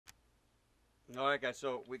Alright guys,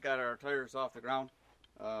 so we got our tires off the ground.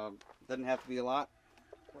 Doesn't have to be a lot.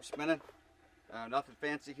 We're spinning. Nothing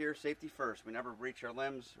fancy here. Safety first. We never breach our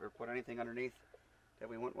limbs or put anything underneath that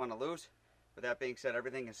we wouldn't want to lose. But that being said,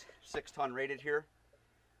 everything is 6-ton rated here.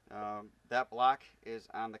 That block is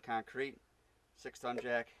on the concrete, 6-ton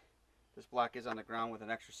jack. This block is on the ground with an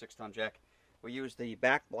extra 6-ton jack. We used the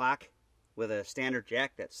back block with a standard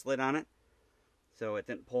jack that slid on it, so it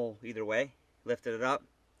didn't pull either way. Lifted it up,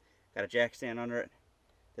 got a jack stand under it.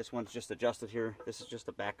 This one's just adjusted here. This is just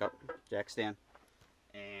a backup jack stand.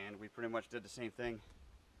 And we pretty much did the same thing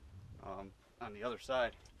on the other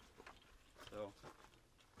side. So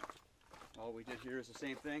all we did here is the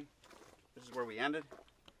same thing. This is where we ended.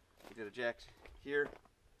 We did a jack here.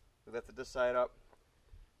 We lifted this side up.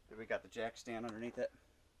 Then we got the jack stand underneath it.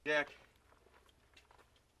 Jack.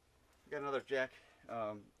 We got another jack,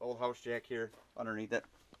 old house jack here underneath it.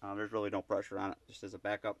 There's really no pressure on it, just as a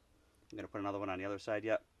backup. I'm going to put another one on the other side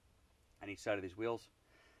yet, on each side of these wheels,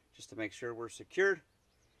 just to make sure we're secured.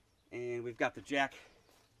 And we've got the jack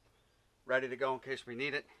ready to go in case we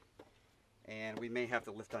need it. And we may have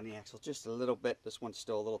to lift on the axle just a little bit. This one's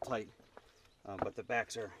still a little tight, but the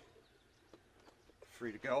backs are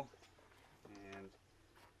free to go. And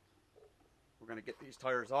we're going to get these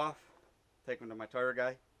tires off, take them to my tire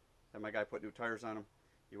guy. Then my guy put new tires on them.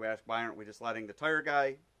 You ask, why aren't we just letting the tire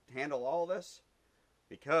guy handle all this?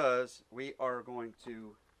 Because we are going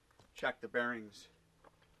to check the bearings.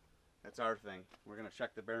 That's our thing. We're going to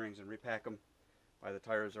check the bearings and repack them while the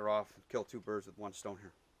tires are off and kill two birds with one stone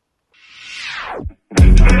here. Some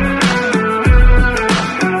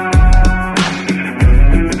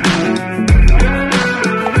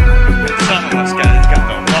of us got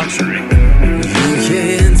the luxury. You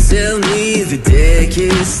can't tell me the deck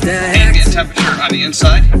is stacked. Ambient temperature on the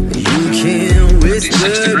inside. You can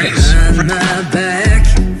whisper behind my back.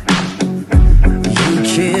 You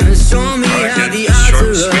can show me how the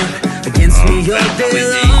odds are up against me all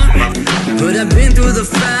day long. But I've been through the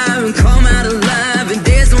fire and come out alive, and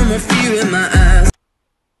there's no more fear in my eyes.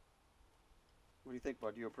 What do you think,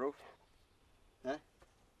 bud? Do you approve? Huh?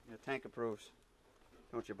 Your tank approves.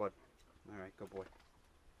 Don't you, bud? Alright, good boy.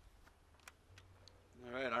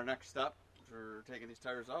 Alright, our next step for taking these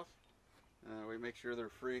tires off. We make sure they're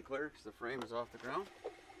free and clear because the frame is off the ground.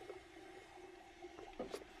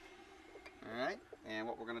 Alright, and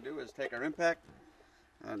what we're going to do is take our impact,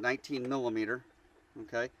 19 millimeter.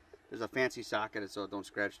 Okay, there's a fancy socket so it don't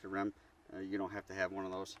scratch the rim. You don't have to have one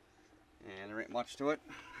of those. And there ain't much to it.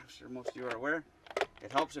 I'm sure most of you are aware.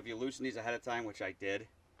 It helps if you loosen these ahead of time, which I did.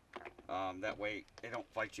 That way they don't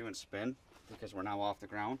fight you and spin because we're now off the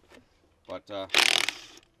ground. But we're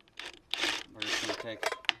just going to take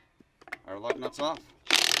our lug nuts off.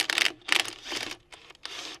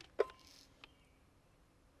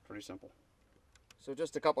 Pretty simple. So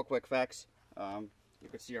just a couple quick facts. You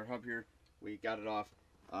can see our hub here. We got it off.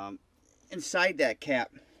 Inside that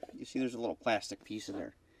cap, you see there's a little plastic piece in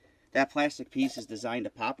there. That plastic piece is designed to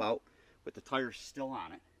pop out with the tires still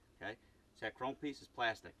on it. Okay, so that chrome piece is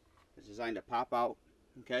plastic. It's designed to pop out.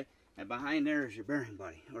 Okay, and behind there is your bearing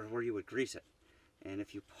buddy, or where you would grease it. And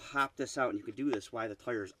if you pop this out, and you can do this while the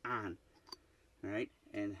tire's on. All right,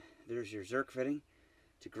 and there's your Zerk fitting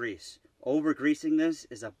to grease. Over greasing this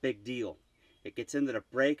is a big deal. It gets into the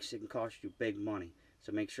brakes, it can cost you big money.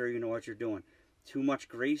 So make sure you know what you're doing. Too much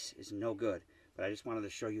grease is no good. But I just wanted to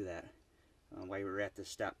show you that while we were at this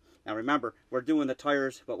step. Now remember, we're doing the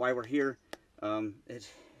tires, but while we're here,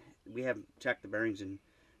 we haven't checked the bearings in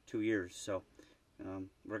 2 years. So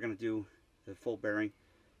we're going to do the full bearing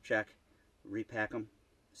check, repack them,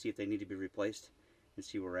 see if they need to be replaced, and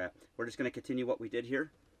see where we're at. We're just going to continue what we did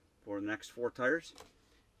here for the next 4 tires,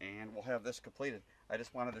 and we'll have this completed. I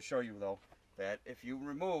just wanted to show you, though, that if you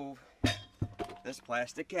remove this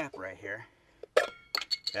plastic cap right here,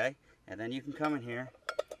 okay, and then you can come in here,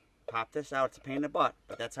 pop this out. It's a pain in the butt,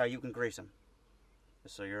 but that's how you can grease them,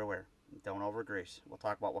 just so you're aware. Don't over grease. We'll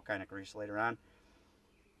talk about what kind of grease later on,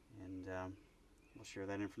 and we'll share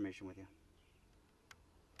that information with you.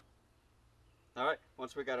 Alright,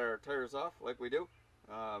 once we got our tires off like we do,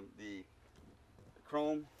 the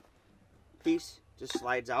chrome piece just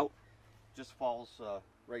slides out, just falls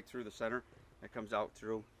right through the center. It comes out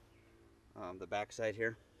through the back side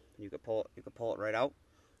here. You can pull it right out.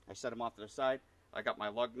 I set them off to the side. I got my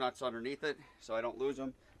lug nuts underneath it so I don't lose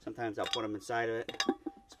them. Sometimes I'll put them inside of it.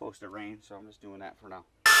 It's supposed to rain, so I'm just doing that for now.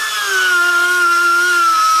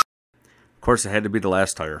 Of course, it had to be the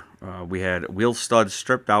last tire. We had wheel studs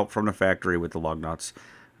stripped out from the factory with the lug nuts.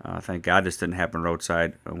 Thank God this didn't happen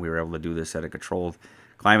roadside. We were able to do this at a controlled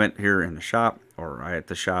climate here in the shop, or at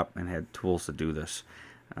the shop, and had tools to do this.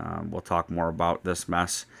 We'll talk more about this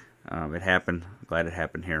mess. It happened. Glad it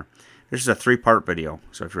happened here. This is a 3-part video,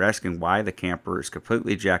 so if you're asking why the camper is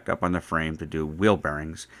completely jacked up on the frame to do wheel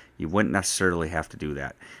bearings, you wouldn't necessarily have to do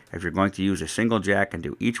that. If you're going to use a single jack and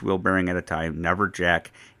do each wheel bearing at a time, never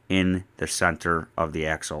jack in the center of the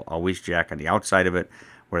axle. Always jack on the outside of it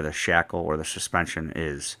where the shackle or the suspension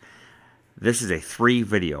is. This is a 3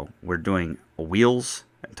 video. We're doing wheels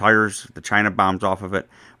and tires, the China bombs off of it.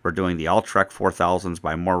 We're doing the All-Trek 4000s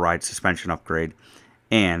by More Ride suspension upgrade.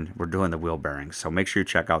 And we're doing the wheel bearings. So make sure you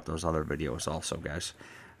check out those other videos also, guys.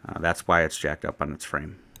 That's why it's jacked up on its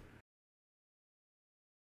frame.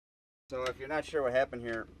 So if you're not sure what happened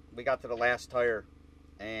here, we got to the last tire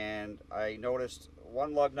and I noticed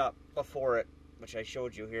one lug nut before it, which I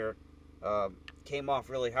showed you here, came off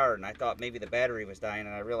really hard, and I thought maybe the battery was dying,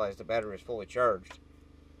 and I realized the battery was fully charged.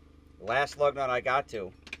 The last lug nut I got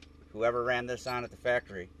to, whoever ran this on at the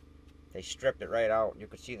factory, they stripped it right out. You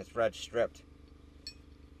could see the thread stripped.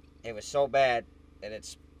 It was so bad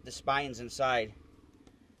that the spines inside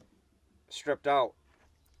stripped out,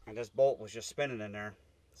 and this bolt was just spinning in there.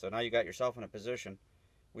 So now you got yourself in a position.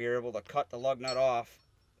 We were able to cut the lug nut off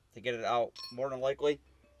to get it out. More than likely,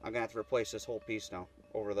 I'm gonna have to replace this whole piece now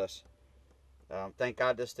over this. Thank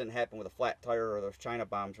God this didn't happen with a flat tire or those China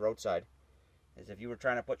bombs roadside. As if you were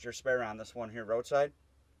trying to put your spare on this one here roadside,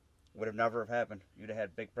 would have never have happened. You'd have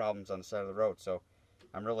had big problems on the side of the road. So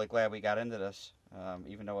I'm really glad we got into this,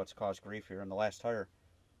 even though it's caused grief here in the last tire.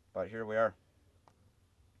 But here we are.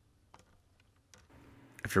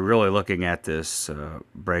 If you're really looking at this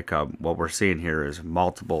breakup, what we're seeing here is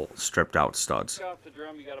multiple stripped out studs. Off the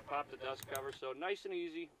drum, you got to pop the dust cover. So nice and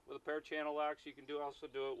easy with a pair of channel locks. You can also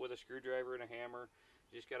do it with a screwdriver and a hammer.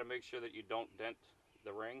 You just got to make sure that you don't dent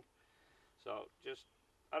the ring. So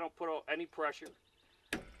I don't put any pressure.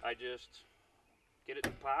 I just get it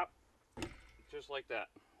to pop, just like that.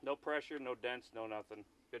 No pressure, no dents, no nothing.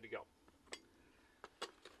 Good to go.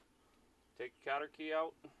 Take the cotter key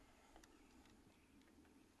out.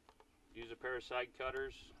 Use a pair of side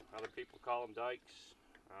cutters. Other people call them dikes,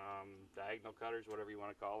 diagonal cutters, whatever you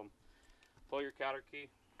want to call them. Pull your cotter key,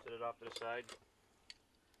 set it off to the side.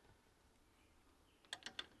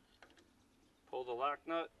 Pull the lock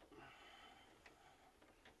nut.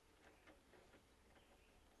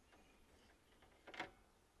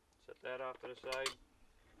 Set that off to the side.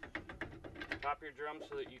 Pop your drum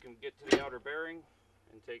so that you can get to the outer bearing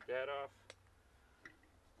and take that off.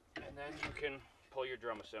 And then you can pull your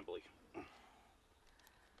drum assembly.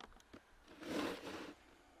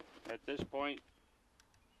 At this point,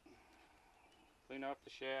 clean off the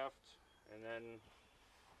shaft, and then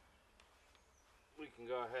we can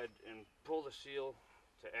go ahead and pull the seal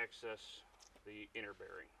to access the inner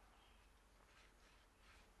bearing.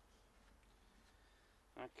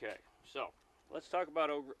 Okay, so let's talk about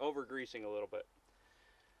over greasing a little bit.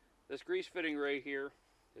 This grease fitting right here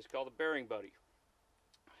is called a bearing buddy.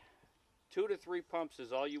 2 to 3 pumps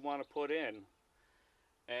is all you want to put in,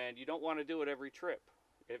 and you don't want to do it every trip.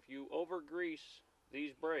 If you over grease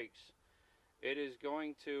these brakes, it is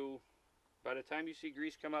going to, by the time you see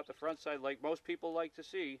grease come out the front side, like most people like to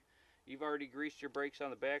see, you've already greased your brakes on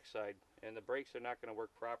the back side, and the brakes are not going to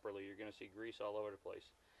work properly. You're going to see grease all over the place.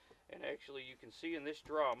 And actually, you can see in this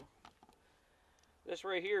drum, this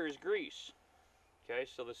right here is grease. Okay,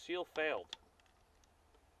 so the seal failed.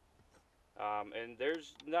 And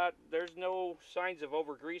there's no signs of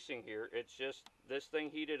over greasing here. It's just this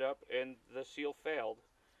thing heated up and the seal failed,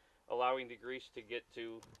 allowing the grease to get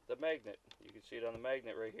to the magnet. You can see it on the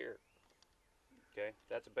magnet right here. Okay,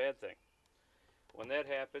 that's a bad thing. When that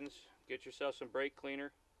happens, get yourself some brake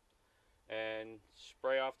cleaner and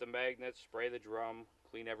spray off the magnets, spray the drum,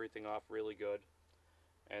 clean everything off really good,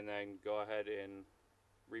 and then go ahead and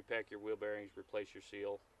repack your wheel bearings, replace your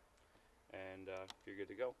seal, and you're good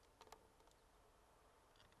to go.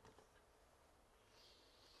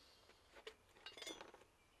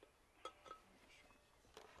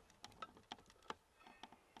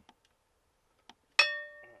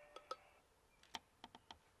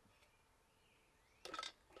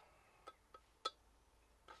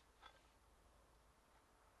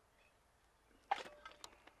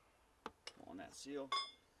 On that seal.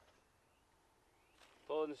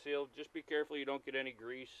 Pulling the seal, just be careful you don't get any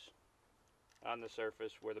grease on the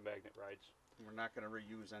surface where the magnet rides. We're not going to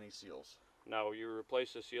reuse any seals. No, you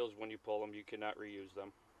replace the seals when you pull them. You cannot reuse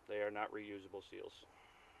them. They are not reusable seals.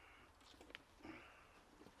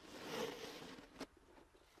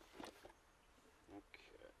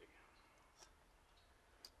 Okay.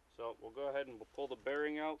 So we'll go ahead and we'll pull the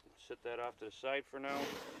bearing out. Set that off to the side for now.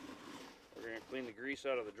 We're going to clean the grease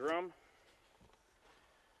out of the drum.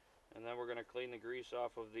 And then we're going to clean the grease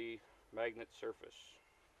off of the magnet surface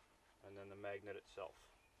and then the magnet itself.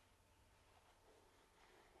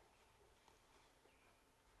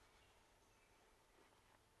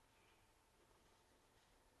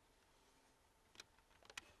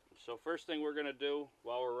 So first thing we're going to do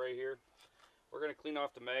while we're right here, we're going to clean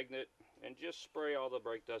off the magnet and just spray all the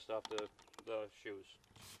brake dust off the shoes.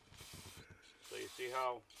 So you see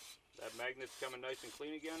how that magnet's coming nice and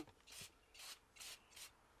clean again?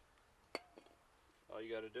 All you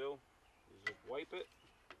got to do is just wipe it.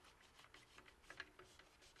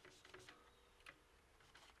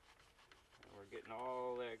 And we're getting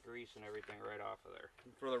all that grease and everything right off of there.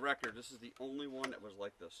 And for the record, this is the only one that was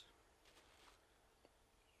like this.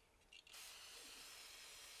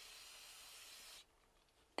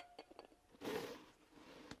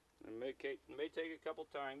 It may take a couple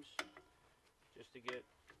times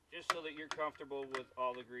just so that you're comfortable with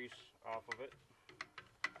all the grease off of it.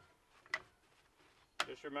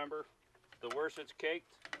 Just remember, the worse it's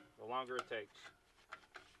caked, the longer it takes.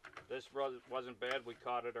 This wasn't bad, we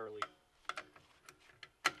caught it early.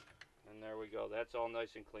 And there we go, that's all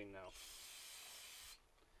nice and clean now.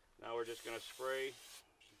 Now we're just going to spray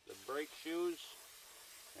the brake shoes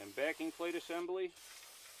and backing plate assembly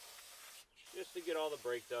just to get all the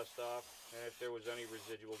brake dust off, and if there was any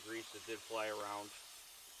residual grease that did fly around,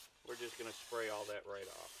 we're just going to spray all that right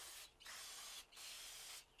off.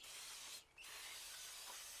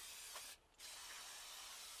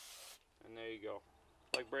 And there you go,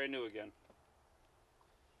 like brand new again.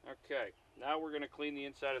 Okay, now we're going to clean the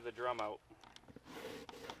inside of the drum out.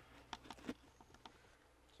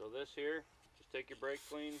 So this here, just take your brake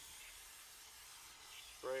clean,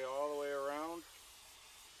 spray all the way around,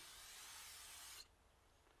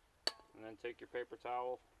 and then take your paper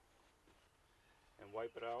towel and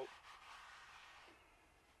wipe it out.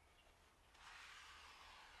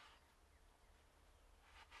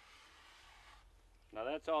 Now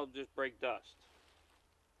that's all just brake dust.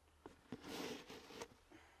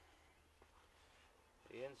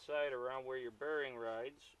 The inside around where your bearing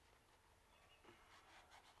rides,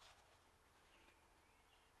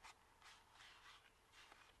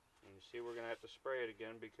 and you see we're going to have to spray it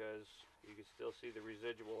again because you can still see the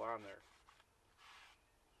residual on there.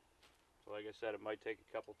 So like I said, it might take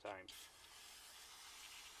a couple times.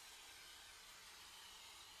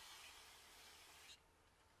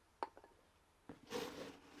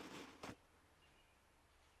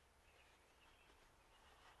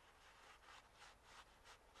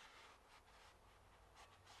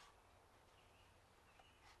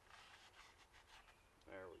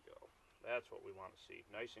 There we go. That's what we want to see,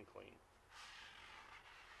 nice and clean.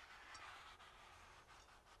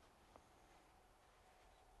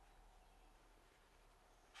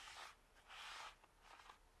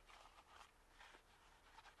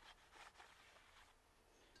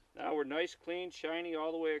 Now we're nice, clean, shiny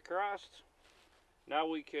all the way across. Now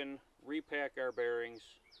we can repack our bearings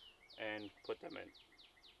and put them in.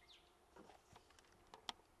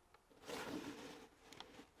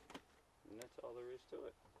 And that's all there is to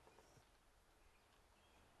it.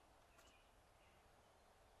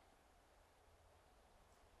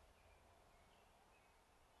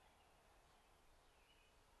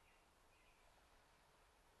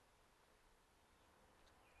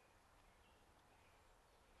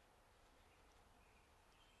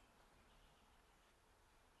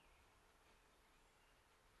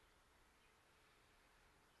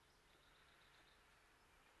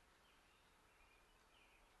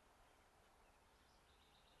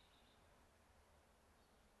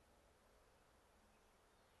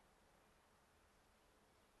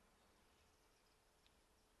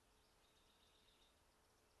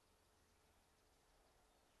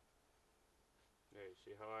 There, you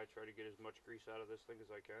see how I try to get as much grease out of this thing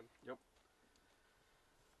as I can? Yep.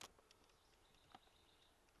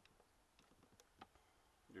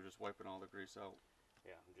 You're just wiping all the grease out.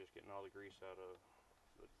 Yeah, I'm just getting all the grease out of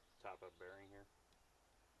the top of the bearing here.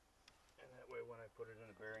 And that way when I put it in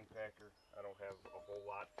a bearing packer, I don't have a whole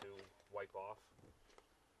lot to wipe off.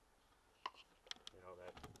 You know,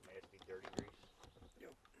 that nasty dirty grease.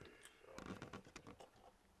 Yep. So.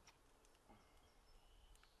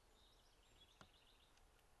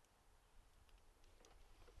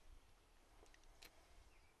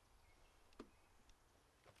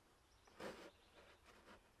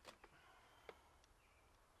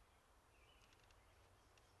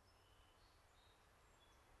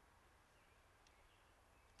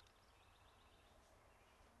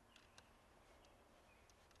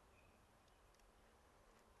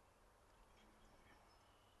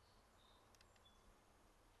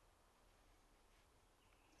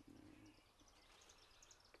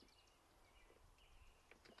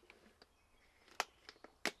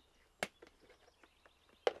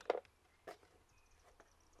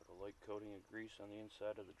 coating of grease on the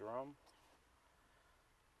inside of the drum.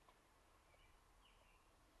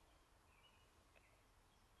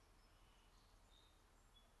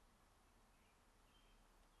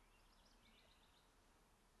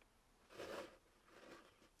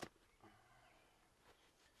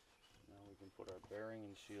 Now we can put our bearing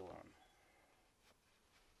and seal on.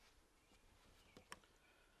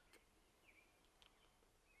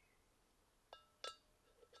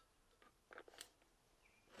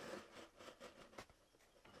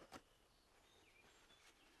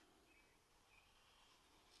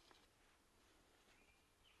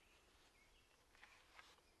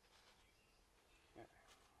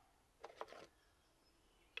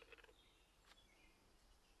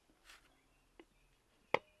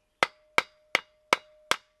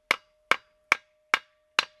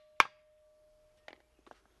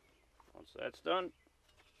 Once that's done,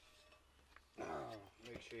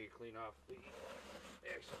 make sure you clean off the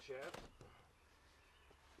axle shaft.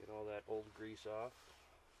 Get all that old grease off.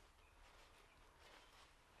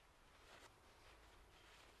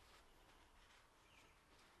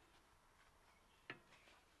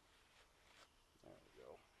 There we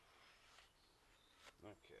go.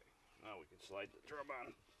 Okay, now we can slide the drum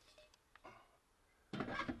on.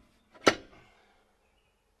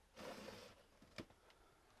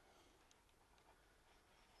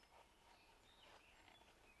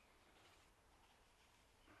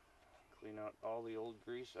 Clean out all the old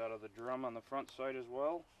grease out of the drum on the front side as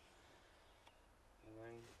well. And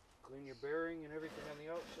then clean your bearing and everything on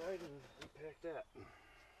the outside and repack that.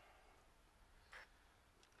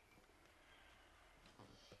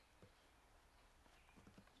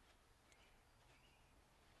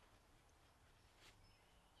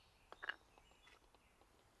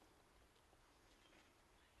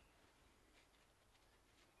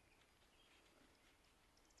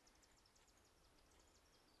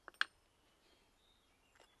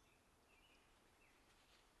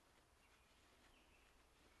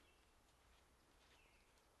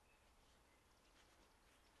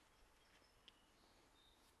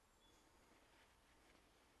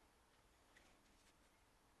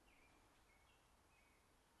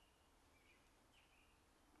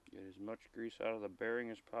 Get as much grease out of the bearing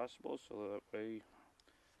as possible so that way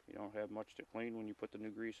you don't have much to clean when you put the new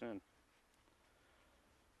grease in.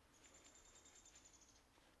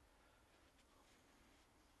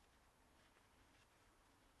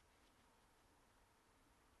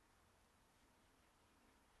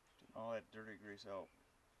 All that dirty grease out.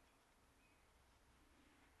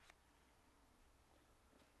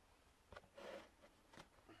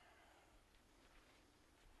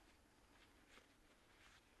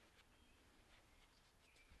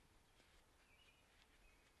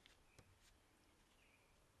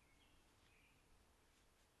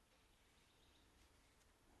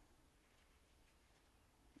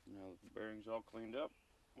 Now that the bearing's all cleaned up,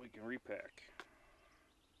 we can repack.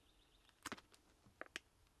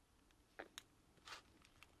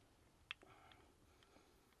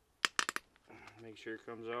 Make sure it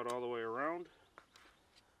comes out all the way around.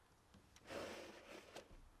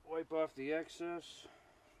 Wipe off the excess.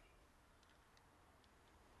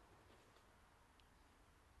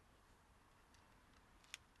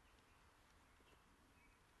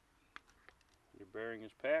 Your bearing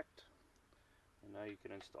is packed, and now you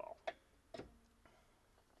can install.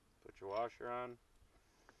 Put your washer on,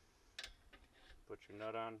 put your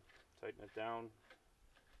nut on, tighten it down,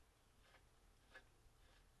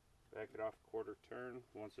 back it off a quarter turn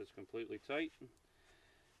once it's completely tight,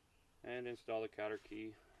 and install the cotter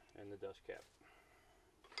key and the dust cap.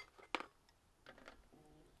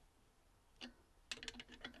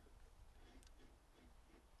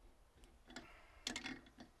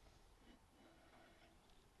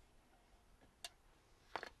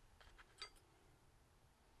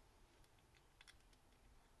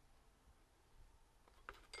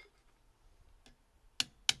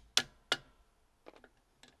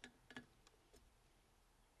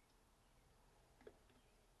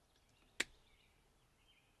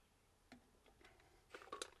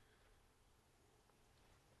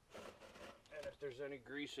 If there's any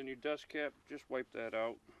grease in your dust cap, just wipe that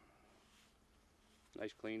out. Nice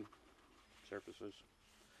clean surfaces.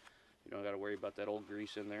 You don't got to worry about that old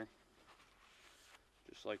grease in there.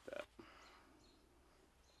 Just like that.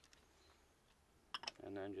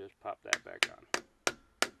 And then just pop that back on.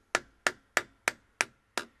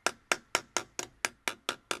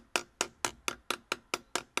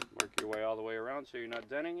 Work your way all the way around so you're not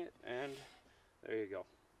denting it, and there you go.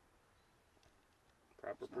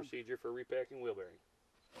 Proper procedure for repacking wheel bearing.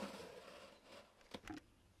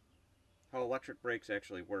 How electric brakes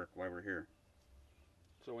actually work while we're here.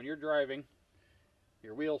 So when you're driving,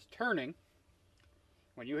 your wheel's turning.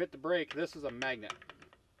 When you hit the brake, this is a magnet.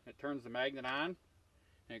 It turns the magnet on,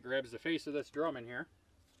 and it grabs the face of this drum in here.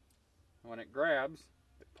 And when it grabs,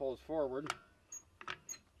 it pulls forward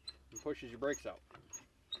and pushes your brakes out.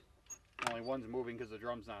 Only one's moving because the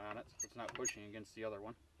drum's not on it, so it's not pushing against the other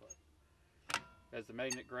one. But as the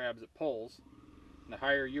magnet grabs, it pulls. And the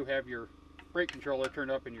higher you have your brake controller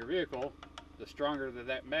turned up in your vehicle, the stronger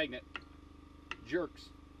that magnet jerks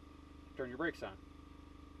to turn your brakes on.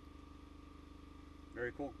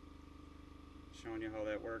 Very cool. Showing you how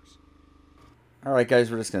that works. Alright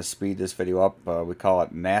guys, we're just going to speed this video up. We call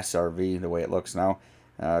it NASRV the way it looks now.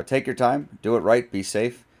 Take your time, do it right, be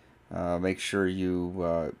safe. Make sure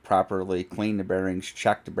you properly clean the bearings,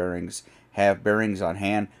 check the bearings, have bearings on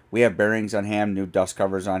hand. We have bearings on hand, new dust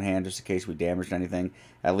covers on hand just in case we damaged anything.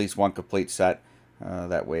 At least one complete set.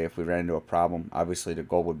 That way if we ran into a problem, obviously the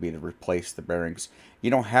goal would be to replace the bearings. You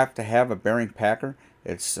don't have to have a bearing packer.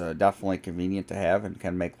 It's definitely convenient to have and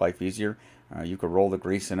can make life easier. You could roll the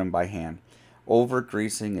grease in them by hand. Over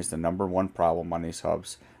greasing is the #1 problem on these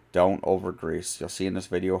hubs. Don't over grease. You'll see in this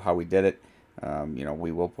video how we did it. You know,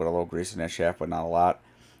 we will put a little grease in that shaft, but not a lot.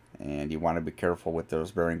 And you want to be careful with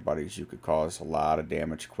those bearing buddies. You could cause a lot of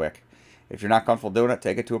damage quick. If you're not comfortable doing it,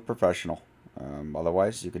 take it to a professional.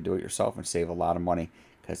 Otherwise, you can do it yourself and save a lot of money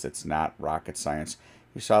because it's not rocket science.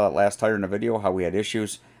 You saw that last tire in the video, how we had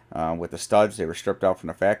issues with the studs. They were stripped out from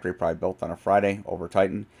the factory, probably built on a Friday, over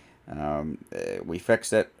tightened. We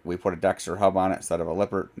fixed it. We put a Dexter hub on it instead of a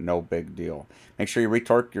Lippert. No big deal. Make sure you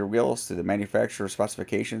retorque your wheels to the manufacturer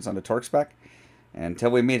specifications on the torque spec. And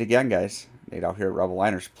until we meet again, guys, Nate out here at Rebel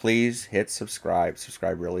Liners, please hit subscribe.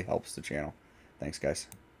 Subscribe really helps the channel. Thanks, guys.